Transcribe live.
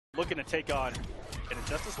looking to take on an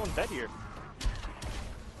Injustice 1 vet here.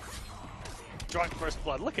 Drawing first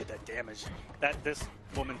blood. Look at that damage that this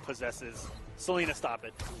woman possesses. Selena, stop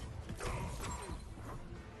it.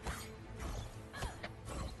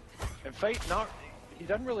 And Fate, he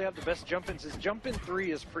doesn't really have the best jump-ins. His jump-in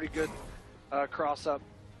 3 is pretty good cross-up.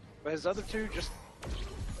 But his other two, just,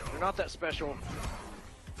 they're not that special.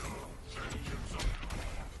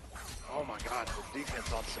 Oh my god, the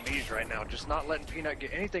defense on Semiij right now. Just not letting Peanut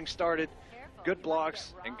get anything started. Good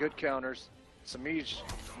blocks and good counters. Semiij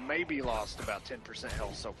may be lost about 10%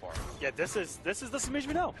 health so far. Yeah, this is the Semiij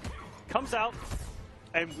we know. Comes out,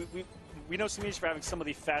 and we know Semiij for having some of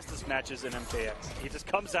the fastest matches in MKX. He just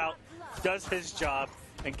comes out, does his job,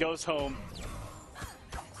 and goes home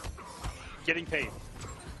getting paid.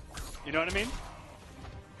 You know what I mean?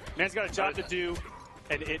 Man's got a job to do,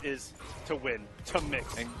 and it is to win, to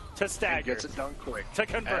mix, to stagger. And gets it done quick. To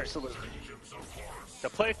convert. Absolutely. To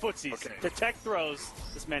play footsies, to tech throws.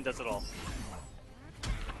 This man does it all.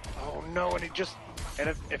 Oh no, and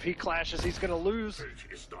if he clashes, he's going to lose.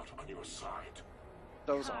 Is not on your side.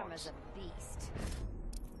 Those arms. A beast.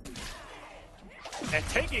 And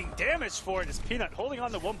taking damage for it is Peanut, holding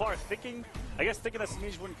on to one bar, thinking that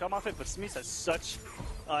Semiij wouldn't come off it, but Semiij has such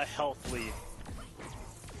a health lead.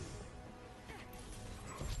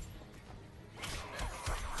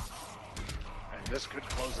 And this could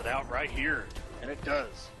close it out right here, and it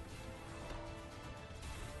does.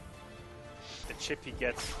 The chip he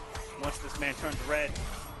gets once this man turns red.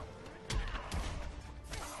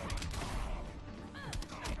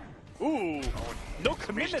 Ooh, no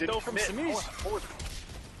commitment though from Semiij.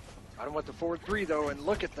 I don't want the 4-3 though, and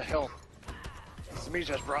look at the health. Semiij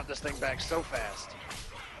has brought this thing back so fast.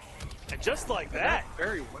 And just like that,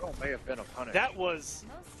 very well may have been a punish. That was,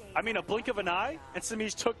 I mean, a blink of an eye, and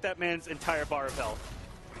Semiij took that man's entire bar of health.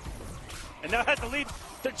 And now has the lead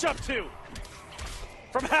to jump to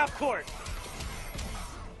from half court.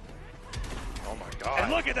 Oh my god.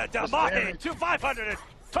 And look at that Damahe to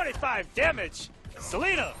 525 damage.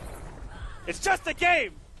 Selena, it's just a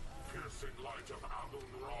game.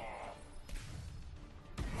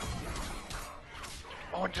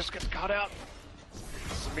 Oh, and just gets caught out.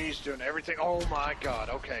 Semiij doing everything. Oh my god,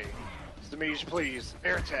 okay. Semiij, please.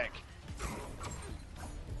 Air attack.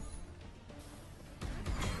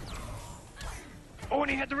 Oh,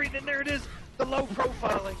 and he had to read it. There it is. The low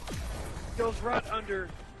profiling. Goes right under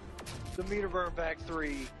the meter burn back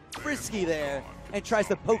 3. Frisky there, and tries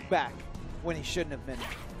to poke back when he shouldn't have been.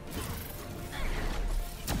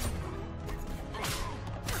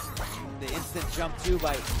 The instant jump too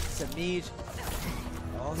by Semiij.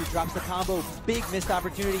 Oh, he drops the combo. Big missed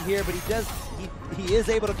opportunity here, but he is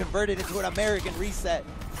able to convert it into an American reset.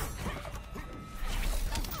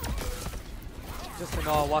 Just in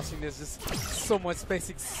all, watching this, just so much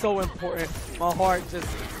spacing, so important. My heart just,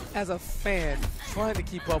 as a fan, trying to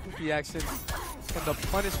keep up with the action. And the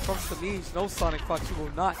punish from Semiij, no Sonic Fox, you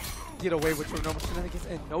will not get away with your normal shenanigans.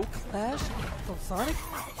 And no clash from Sonic.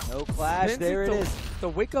 No clash, there it is. The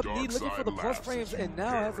wake up lead, looking for the plus frames, and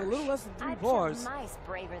now has a little less than 3 bars. Mice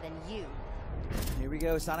braver than you. Here we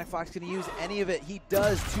go. Sonic Fox can use any of it. He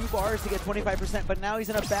does 2 bars to get 25%, but now he's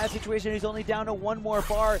in a bad situation. He's only down to 1 more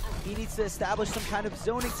bar. He needs to establish some kind of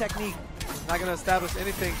zoning technique. Not going to establish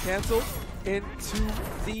anything. Cancel into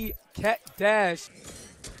the cat dash.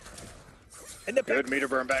 And the good meter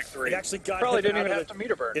burn back 3. It actually got probably him didn't out even of have to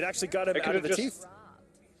meter burn. It actually got him out of the teeth.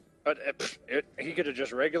 But he could have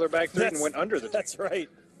just regular back 3 and went under the teeth. That's right.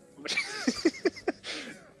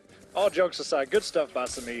 All jokes aside, good stuff by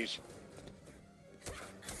Semiij.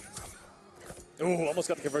 Ooh, almost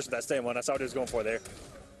got the conversion of that staying one. That's what he was going for there.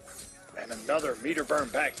 And another meter burn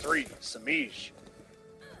back 3, Semiij.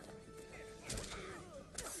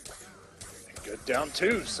 Good down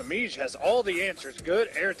 2. Semiij has all the answers. Good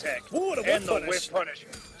air attack. Ooh, and the whip punish.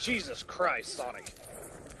 Jesus Christ, Sonic.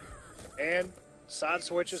 And side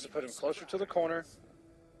switches to put him closer to the corner.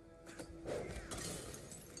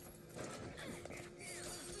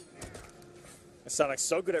 Sonic's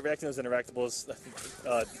so good at reacting to those interactables.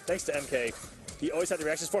 Thanks to MK, he always had the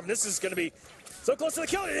reactions for him. This is going to be so close to the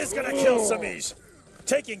kill. It is going to kill Semiij.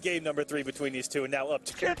 Taking game number 3 between these two, and now up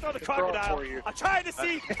to can't throw the crocodile. I'm trying to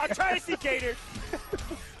see Gator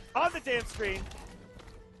on the damn screen.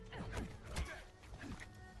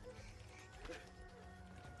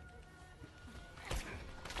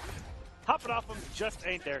 Hopping off him just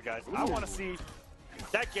ain't there, guys. I want to see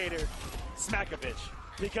that Gator smack a bitch,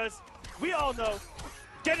 because we all know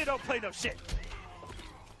Gator don't play no shit.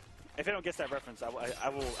 If anyone gets that reference, I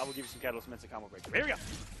will give you some Catalyst Mints and combo break. Here we go.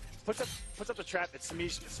 Puts up the trap. It's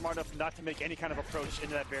Semiij smart enough not to make any kind of approach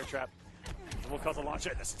into that bear trap. We'll cause a launcher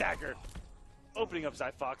and the stagger, opening up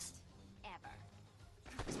Zyfox. Ever.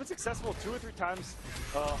 He's been successful 2 or 3 times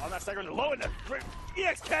on that stagger. Low in the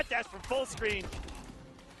EX cat dash from full screen.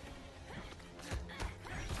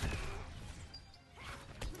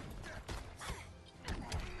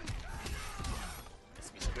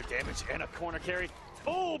 Some good damage and a corner carry.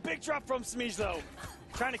 Oh, big drop from Semiij though.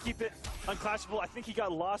 Trying to keep it unclashable. I think he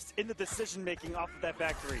got lost in the decision making off of that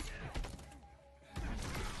back 3.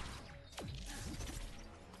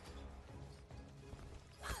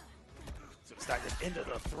 So staggered into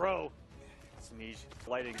the throw. Semiij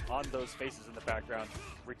lighting on those faces in the background.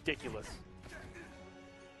 Ridiculous.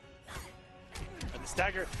 And the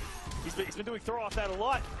stagger, he's been doing throw off that a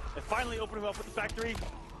lot. And finally opening up with the back 3.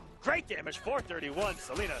 Great damage, 431.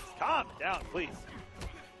 Selena, calm down, please.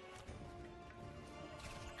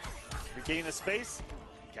 Regaining the space,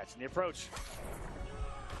 catching the approach.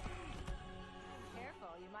 Careful,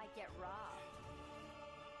 you might get robbed.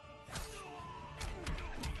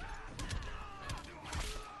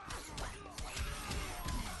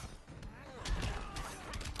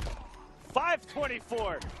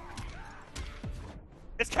 $524.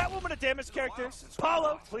 Is Catwoman a damage character?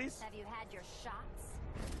 Paulo, please. Have you had your shots?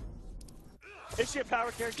 Is she a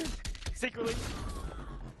power character? Secretly?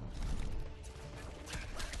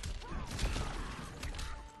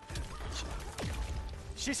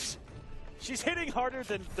 She's hitting harder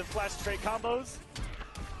than the flash trade combos,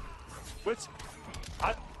 which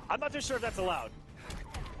I'm not too sure if that's allowed.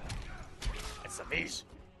 And Semiij,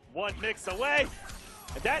 1 mix away,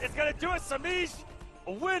 and that is gonna do it. Semiij,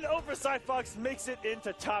 a win over Zyfox, makes it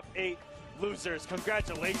into top 8 losers.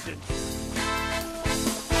 Congratulations.